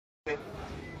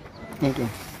Okay.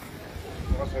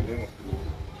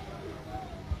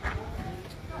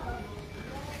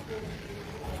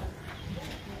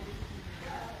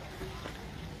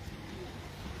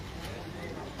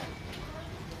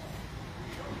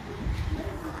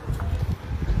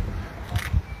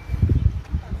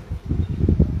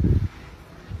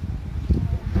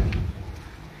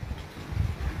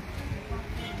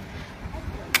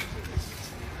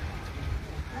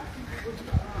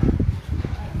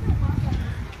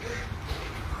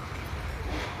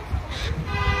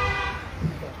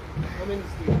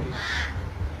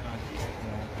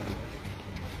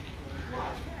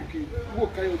 Okay, we'll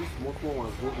carry all these small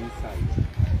ones go inside.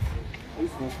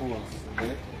 These small ones,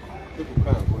 eh? People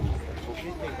can't go inside. Okay,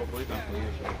 incorporate that for you.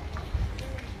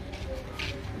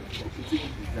 Okay, take the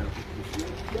design.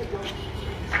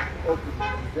 Okay, the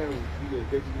design will be there.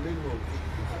 There's the menu of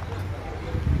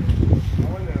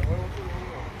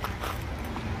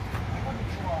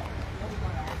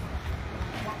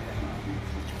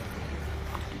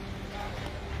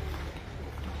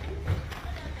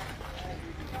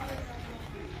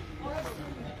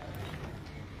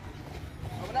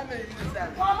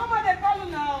Mama, they call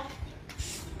you now.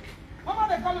 Mama,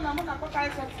 they call you now. I'm going to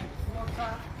carry something.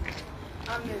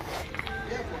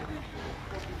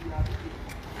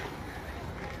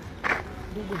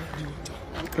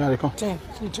 Can I come? 10,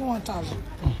 1,000.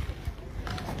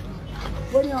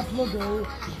 When you upload the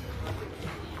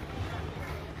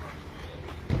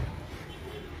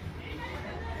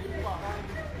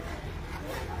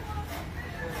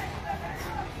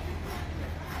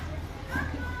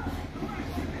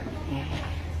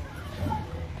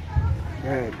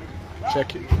Good.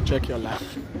 Check it. Check your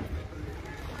left.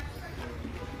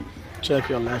 Check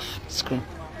your left screen.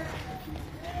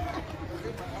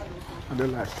 On the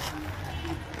left.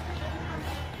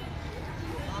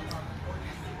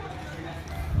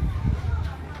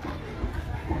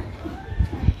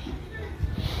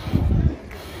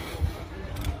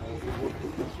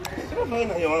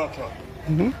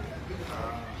 Mm-hmm.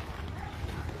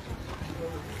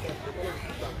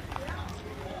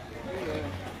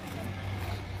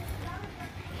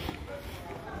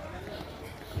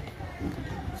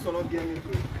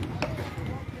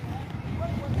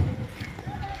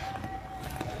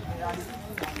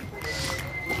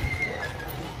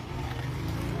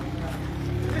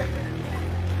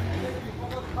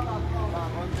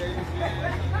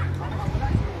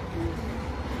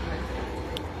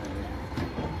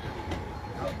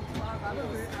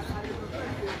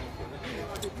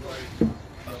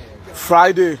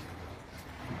 Friday.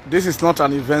 This is not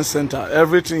an event center.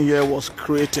 Everything here was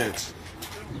created.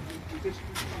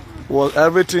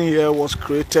 Everything here was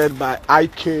created by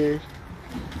IK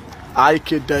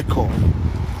Decor.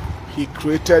 He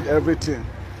created everything.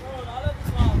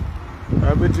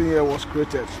 Everything here was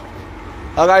created.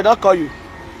 Alright, I'll call you.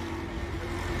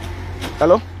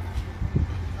 Hello?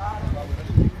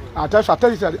 I tell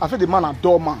you, I feel the man a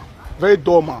doorman. Very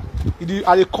doorman.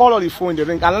 I call on the phone in the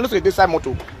ring. And I look at this side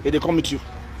motor, they come with you.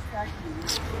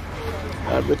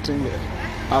 Everything here.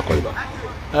 I'll call you back.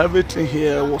 Everything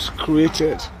here was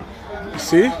created. You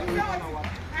see?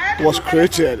 It was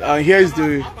created. And here is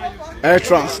the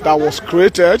entrance that was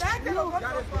created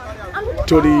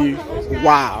to the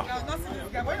wow.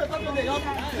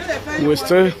 We're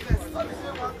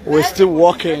still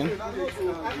walking.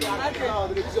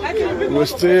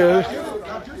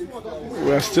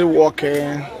 We're still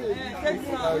walking.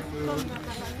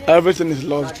 Everything is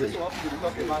luxury.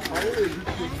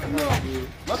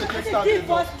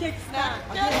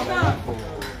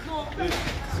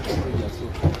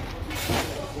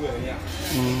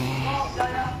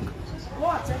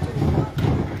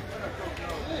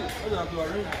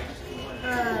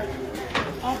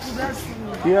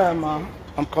 Yeah, man,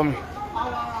 I'm coming.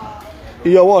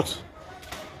 Your what?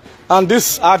 And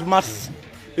this Admat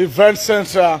event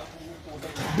center,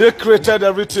 they created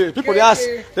everything. People they ask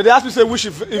me say which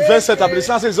event center, but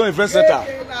the answer is on event center.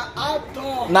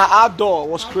 Now outdoor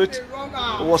was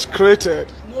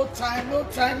created. No time.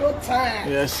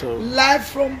 Yes, sir. Live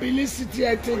from Billy City,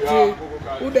 I think.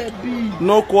 Who there be?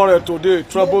 No quarrel today,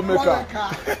 troublemaker.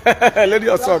 Lady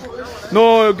or son.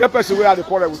 No, get person where are the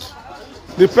quarrel with.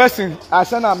 The person, I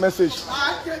send a message.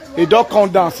 He don't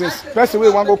come down since. Person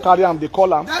where want to go carry him, they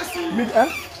call him.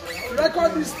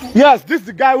 Record this. Yes, this is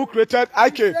the guy who created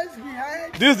IK.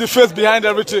 This is the face behind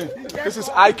everything. This is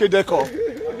IK Decor.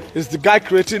 It's the guy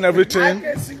creating everything.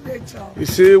 You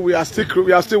see, we are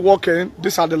still working.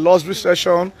 These are the luxury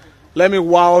session. Let me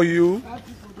wow you.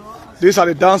 These are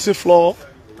the dancing floor.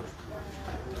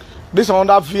 This is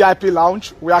another VIP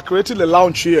lounge. We are creating a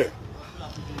lounge here.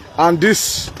 And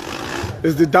this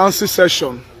is the dancing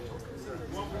session.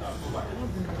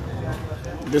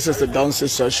 This is the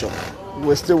downstairs section.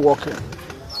 We're still working.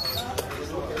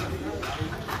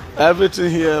 Everything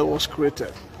here was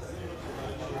created.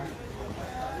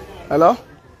 Hello?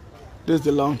 This is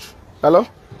the lounge. Hello?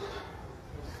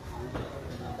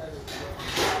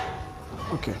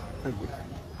 Okay, very good.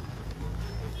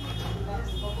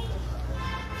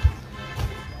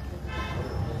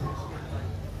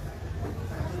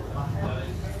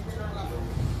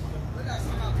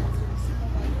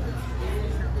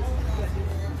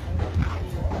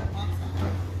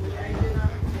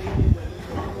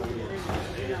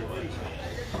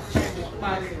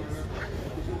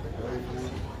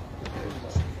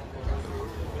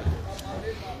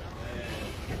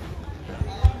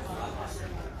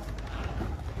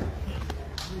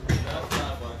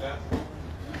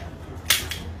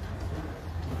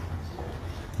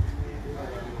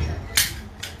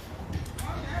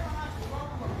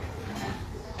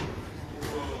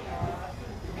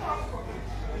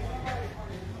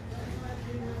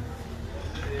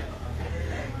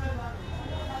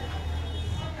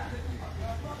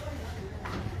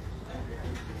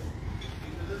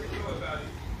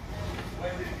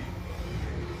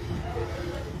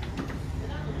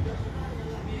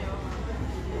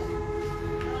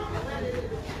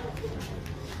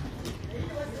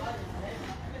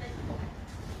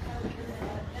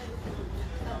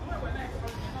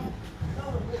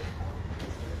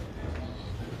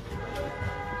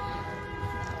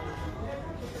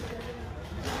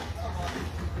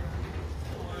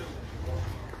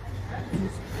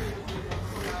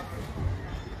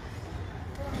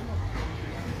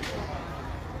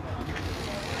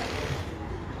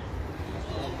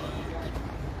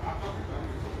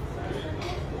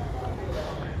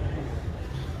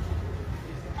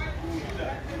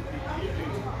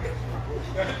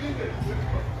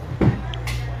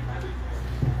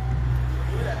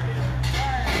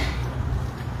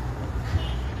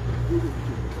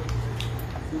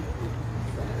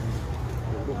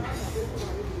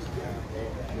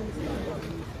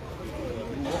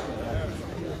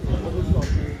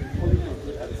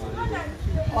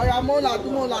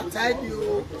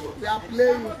 We are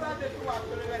playing.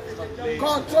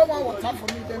 God, throw one water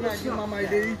for me, then I give Mama a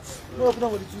eat. No, open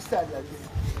up with the two sides like this.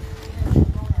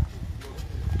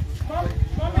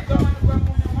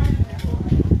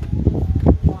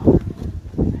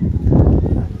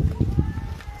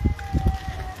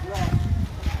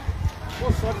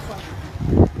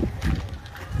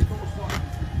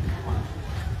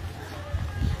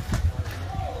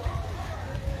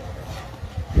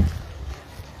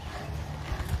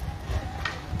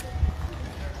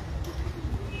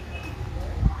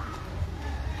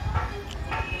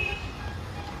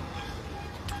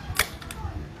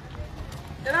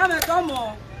 Come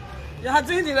on, you are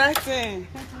doing the right thing.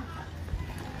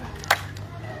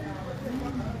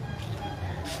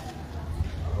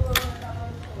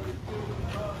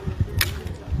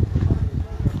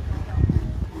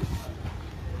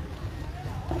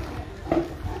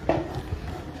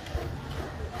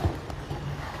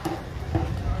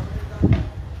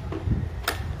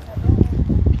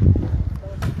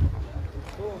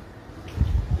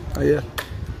 Oh, yeah.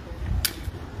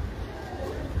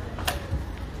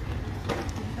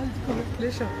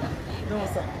 No,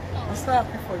 sir. I'm so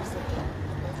happy for you, sir.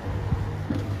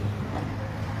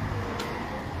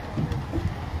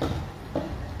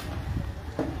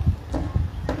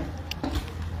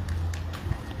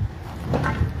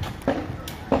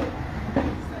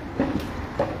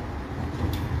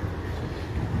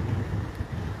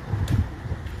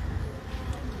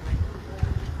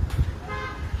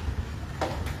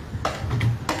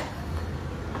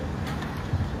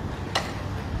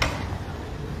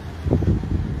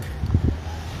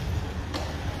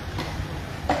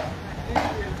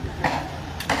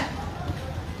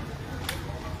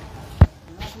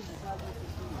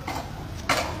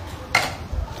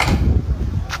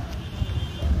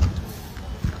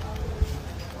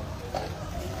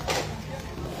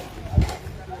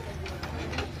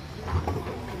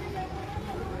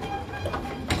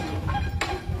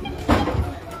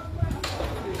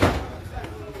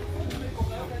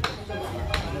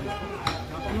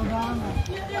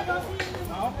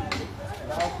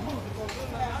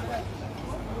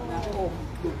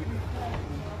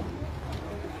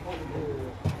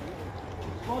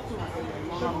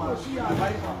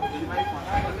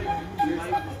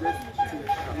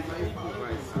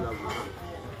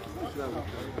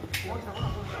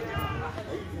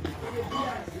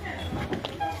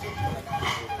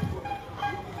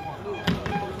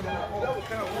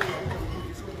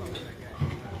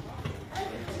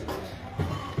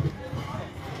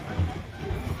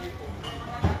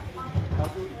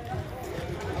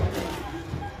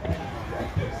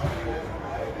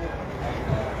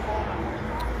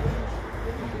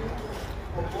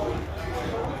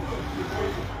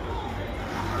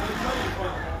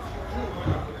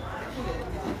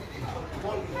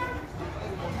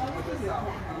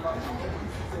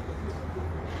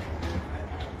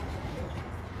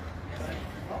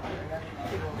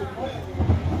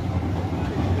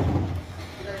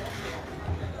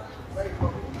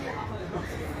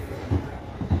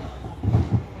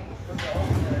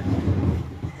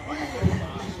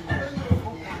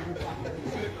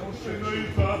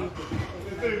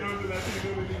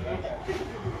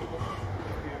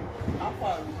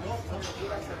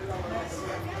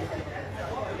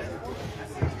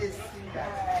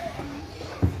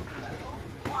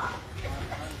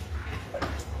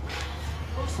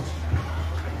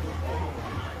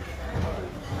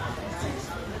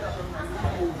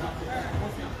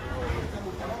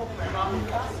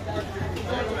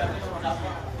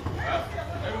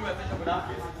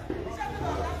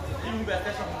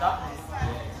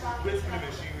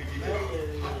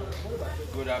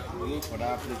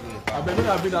 I better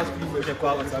not be that screen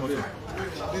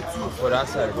for that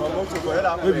side.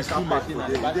 Maybe school Martin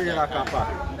and they didn't have a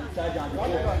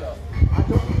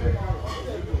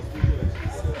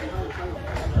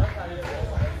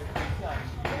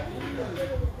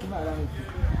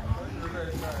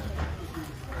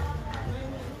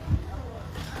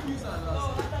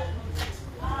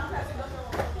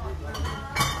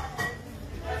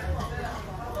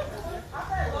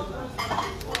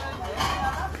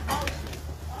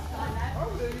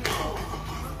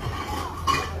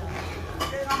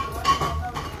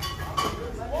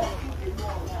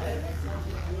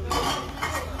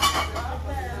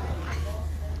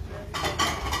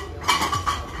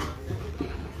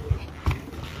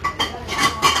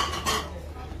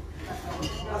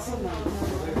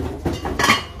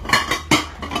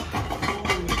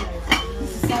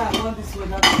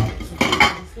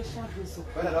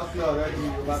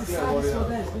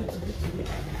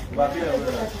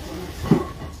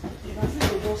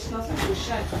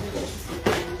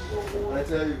I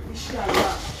tell you.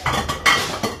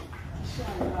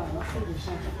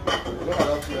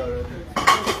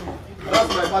 That's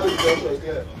my party is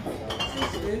here.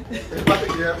 Party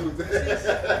here.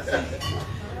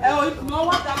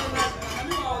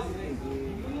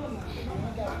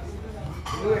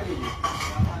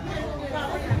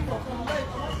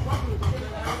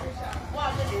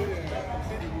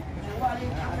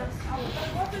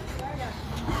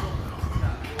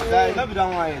 That not be that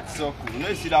one. It's so cool.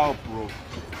 Let's see that up, bro.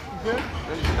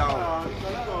 Let's see that up.